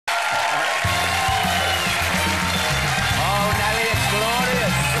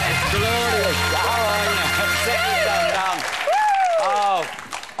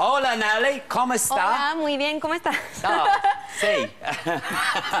Hola, Nelly. ¿Cómo está? Hola, muy bien. ¿Cómo estás? Oh, sí.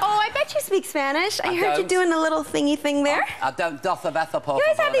 Oh, I bet you speak Spanish. I heard you doing a little thingy thing there. I don't. You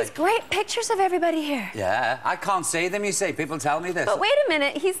guys have these great pictures of everybody here. Yeah, I can't see them, you see. People tell me this. But wait a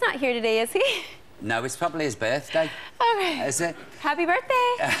minute. He's not here today, is he? No, it's probably his birthday. Okay. Is it? Happy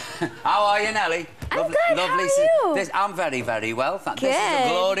birthday. How are you, Nelly? I'm good. Lovely. How are you? I'm very, very well. Good. This is a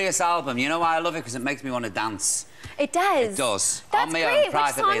glorious album. You know why I love it? Because it makes me want to dance. It does. It does. That's on my great. own,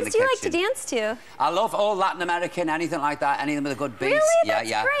 privately in the Which songs do you kitchen. like to dance to? I love all Latin American, anything like that, anything with a good beat. Really? Yeah,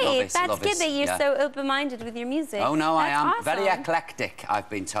 That's great. Love it, That's love good it. that you're so open-minded with your music. Oh, no, I am. Awesome. Very eclectic, I've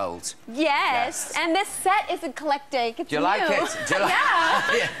been told. Yes. And this set is eclectic. It's Do you like it? Do you like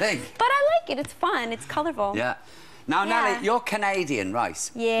Yeah. you think? But I like it. It's fun. It's colourful. Yeah. Now, Nelly, you're Canadian,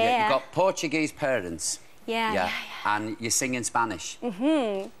 right? Yeah. You've got Portuguese parents. Yeah. And you sing in Spanish.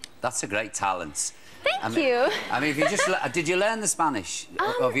 Mm-hmm. That's a great talent. Thank you. I mean, if you just did you learn the Spanish?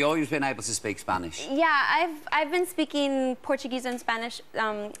 Or have you always been able to speak Spanish? Yeah, I've been speaking Portuguese and Spanish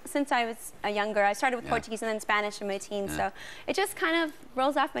since I was younger. I started with Portuguese and then Spanish in my teens, so it just kind of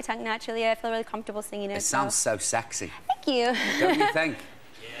rolls off my tongue naturally. I feel really comfortable singing it. It sounds so sexy. Thank you. Don't you think?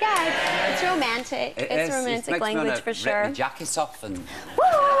 Yeah, it's romantic. It's romantic language for sure. Rip my jacket off and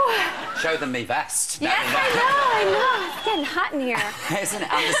Woo! show them me vest. Yes, I know. It's getting hot in here. Isn't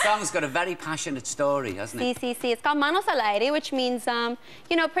it? And the song's got a very passionate story, hasn't it? Sí. It's called Manos al Aire, which means,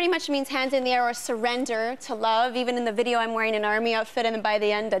 you know, pretty much means hands in the air or surrender to love. Even in the video, I'm wearing an army outfit, and by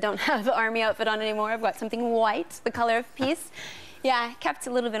the end, I don't have the army outfit on anymore. I've got something white, the color of peace. Yeah, I kept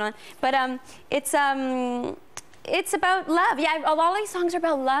a little bit on. But it's about love. Yeah, a lot of these songs are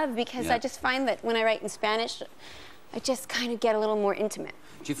about love because I just find that when I write in Spanish, I just kind of get a little more intimate.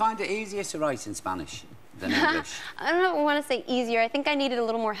 Do you find it easier to write in Spanish than English? I don't want to say easier. I think I needed a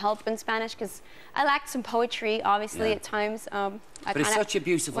little more help in Spanish because I lacked some poetry, obviously, at times. But it's such a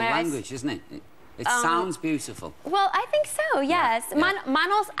beautiful language, isn't it? It sounds beautiful. Well, I think so, yes. Yeah.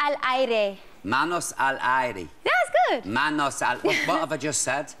 Manos al aire. Manos al aire. That's good. Manos al... What have I just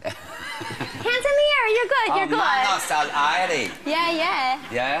said? Hands in the air. You're good. You're good. Manos al aire. Yeah.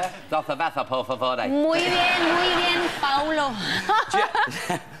 Yeah? Doce veces, por favor. Muy bien, Paulo.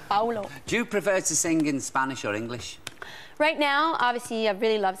 Paulo. Do you prefer to sing in Spanish or English? Right now, obviously, I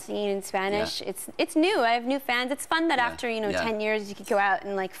really love singing in Spanish. Yeah. It's new. I have new fans. It's fun that after, you know, 10 years, you could go out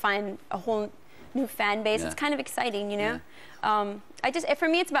and, like, find a whole new fan base. It's kind of exciting, you know? For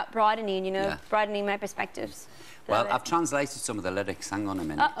me, it's about broadening, you know, broadening my perspectives. Well, I've translated some of the lyrics. Hang on a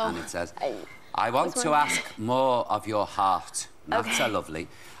minute. And it says, I want to ask more of your heart. That's so lovely.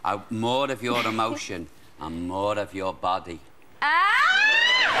 More of your emotion and more of your body.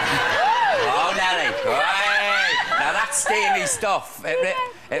 Oh, Nelly. Great. Now, that's steamy stuff.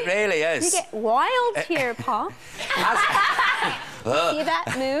 It really is. You get wild here, Paul. See that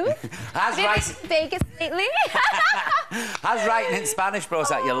move? Has Vegas lately? Has writing in Spanish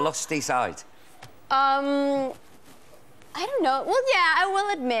brought out your lusty side? I don't know. Well, yeah, I will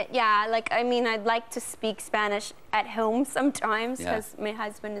admit, like, I mean, I'd like to speak Spanish at home sometimes because my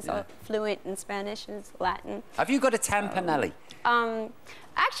husband is fluent in Spanish and is Latin. Have you got a temper, Nelly?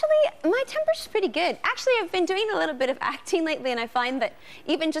 Actually, my temper's pretty good. Actually, I've been doing a little bit of acting lately, and I find that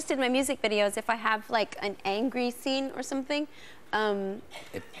even just in my music videos, if I have, like, an angry scene or something,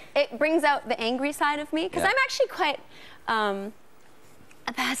 it brings out the angry side of me, because I'm actually quite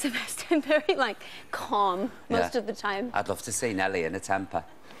a pacifist and very, like, calm most of the time. I'd love to see Nelly in a temper.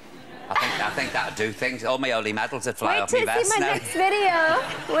 I think that'd do things. All my holy medals would fly off my vest. Wait till you see my next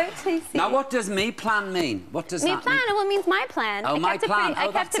video. Wait till you see. Now, what does me plan mean? What does that mean? Me plan? Well, it means my plan. Oh, my plan.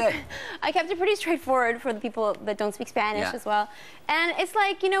 That's it. I kept it pretty straightforward for the people that don't speak Spanish as well. And it's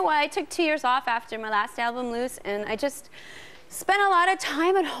like, you know what? I took 2 years off after my last album, Loose, and I just spent a lot of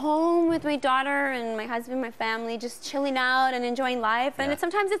time at home with my daughter and my husband, my family, just chilling out and enjoying life. And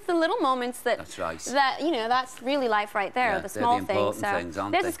sometimes it's the little moments that, you know, that's really life right there, the small things. So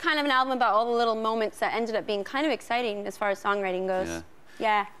this is kind of an album about all the little moments that ended up being kind of exciting as far as songwriting goes.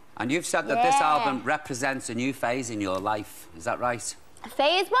 Yeah. And you've said that this album represents a new phase in your life. Is that right? A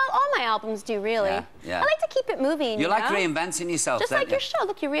phase? Well, all my albums do, really. I like to keep it moving, you like reinventing yourself, just like your show.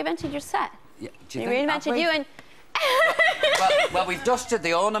 Look, you reinvented your set. Yeah. You reinvented you and... well, we've dusted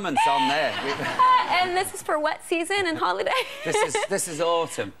the ornaments on there. And this is for wet season and holiday. This is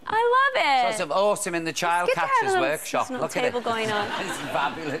autumn. I love it. Sort of autumn in the child catcher's workshop. Look at it. Table going on. It's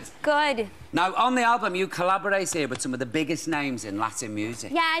fabulous. Good. Now, on the album, you collaborate here with some of the biggest names in Latin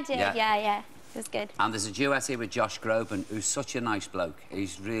music. Yeah, I did. Yeah. It was good. And there's a duet here with Josh Groban, who's such a nice bloke.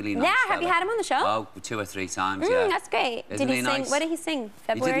 He's really nice. Yeah, have you had him on the show? Oh, 2 or 3 times, yeah. That's great. Isn't he sing? nice? What did he sing?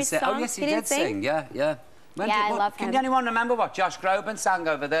 February song? Oh, yes, he did sing. Yeah. I love him. Can anyone remember what Josh Groban sang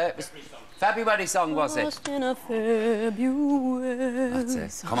over there? It was February song, was it? Lost in a February. That's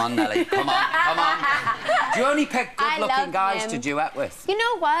it. Come on, Nelly. Come on, come on. Do you only pick good-looking guys to duet with? You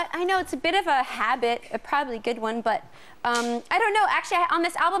know what? I know it's a bit of a habit, a probably good one, but I don't know. Actually, on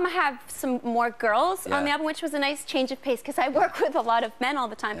this album, I have some more girls on the album, which was a nice change of pace because I work with a lot of men all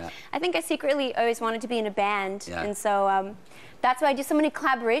the time. Yeah. I think I secretly always wanted to be in a band, and so that's why I do so many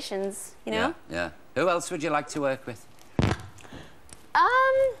collaborations, you know? Yeah. Who else would you like to work with?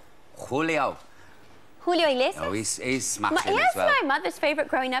 Julio. Julio Iglesias? Oh, he's smashing as well. He was my mother's favourite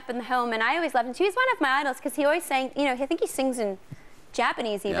growing up in the home, and I always loved him. He was one of my idols because he always sang, you know, I think he sings in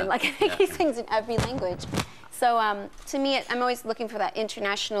Japanese even. Like, I think he sings in every language. So, to me, I'm always looking for that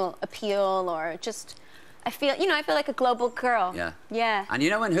international appeal or just... I feel like a global girl. Yeah. Yeah. And you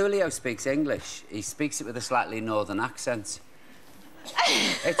know when Julio speaks English, he speaks it with a slightly northern accent.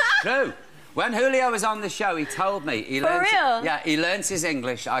 It's true. When Julio was on the show, he told me he learned. For real? Yeah, he learnt his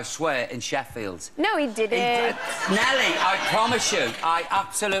English, I swear, in Sheffield. No, he didn't. Nelly, I promise you, I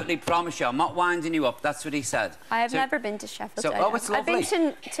absolutely promise you, I'm not winding you up. That's what he said. I have never been to Sheffield. So, it's lovely. I've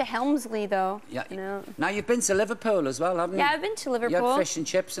been to Helmsley, though. Yeah. You know. Now you've been to Liverpool as well, haven't you? Yeah, I've been to Liverpool. You had fish and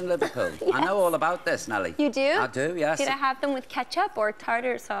chips in Liverpool. Yes. I know all about this, Nelly. You do? I do, yes. Did I have them with ketchup or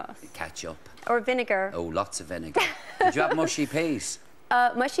tartar sauce? Ketchup. Or vinegar. Oh, lots of vinegar. Did you have mushy peas?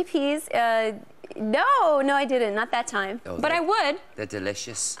 Mushy peas? No, I didn't. Not that time. Oh, but I would. They're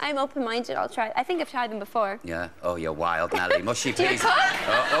delicious. I'm open-minded. I'll try. I think I've tried them before. Yeah. Oh, you're wild, Nelly. Mushy Do peas. You cook?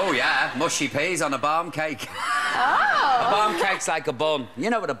 Oh, yeah. Mushy peas on a barm cake. Oh. A barm cake's like a bun. You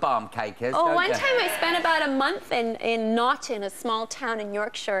know what a barm cake is, don't one you? time I spent about a month in Naughton, a small town in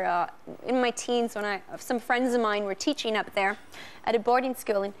Yorkshire, in my teens when some friends of mine were teaching up there at a boarding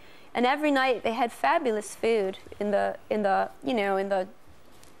school, and every night they had fabulous food in the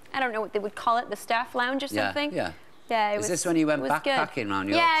I don't know what they would call it, the staff lounge or something. Yeah. Yeah, Is this when you went backpacking around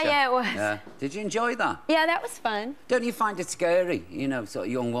Yorkshire? Yeah, it was. Yeah. Did you enjoy that? Yeah, that was fun. Don't you find it scary? You know, sort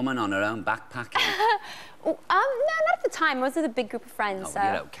of young woman on her own backpacking. No, not at the time. I was with a big group of friends. Oh,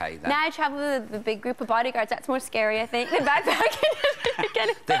 you're okay then. Now I travel with a big group of bodyguards. That's more scary, I think, than backpacking.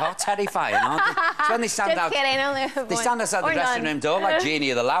 They are terrifying, aren't they? It's when they stand Just kidding, I only have They stand outside the dressing room door like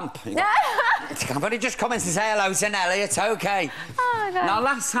Genie of the Lamp. Somebody just come in to say hello to Nelly, it's okay. Oh, God. Now,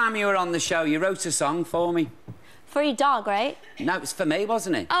 last time you were on the show, you wrote a song for me. For your dog, right? No, it was for me,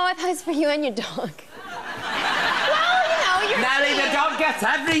 wasn't it? Oh, I thought it was for you and your dog. Well, you know, you're Nelly, the dog gets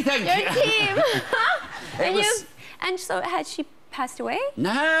everything. Your team. And so, had she passed away?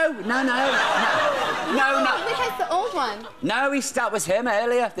 No. Because the old one. No, that was him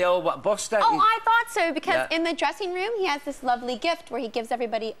earlier, the old Buster. Oh, I thought so, because in the dressing room, he has this lovely gift where he gives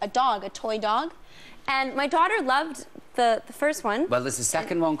everybody a dog, a toy dog. And my daughter loved the first one. Well, there's a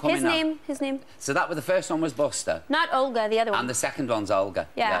second one coming up. His name. So the first one was Buster. Not Olga, the other one. And the second one's Olga.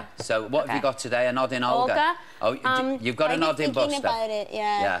 Yeah. So what have you got today? A nod in Olga? Oh, you've got a nod in Buster. About it,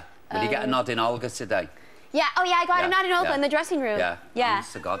 yeah. Yeah. Will you get a nod in Olga today? Yeah, I got a nod in Olga in the dressing room. Yeah.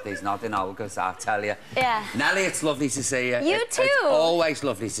 Honest to God, these nod in Olgas, I tell you. Yeah. Nelly, it's lovely to see you. You too. It's always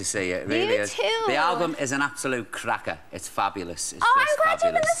lovely to see you. It really is. You too. The album is an absolute cracker. It's fabulous. It's I'm glad fabulous.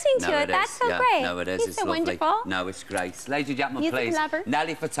 you've been listening to it. That's so great. No, it is. It's so lovely. Wonderful. No, it's great. Ladies and gentlemen, Music please. lover.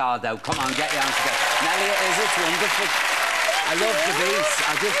 Nelly Furtado. Come on, get your hands together. Nelly, it is. It's wonderful. I love the beats.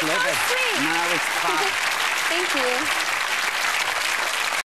 I just love it. Sweet. No, it's fab. Thank you.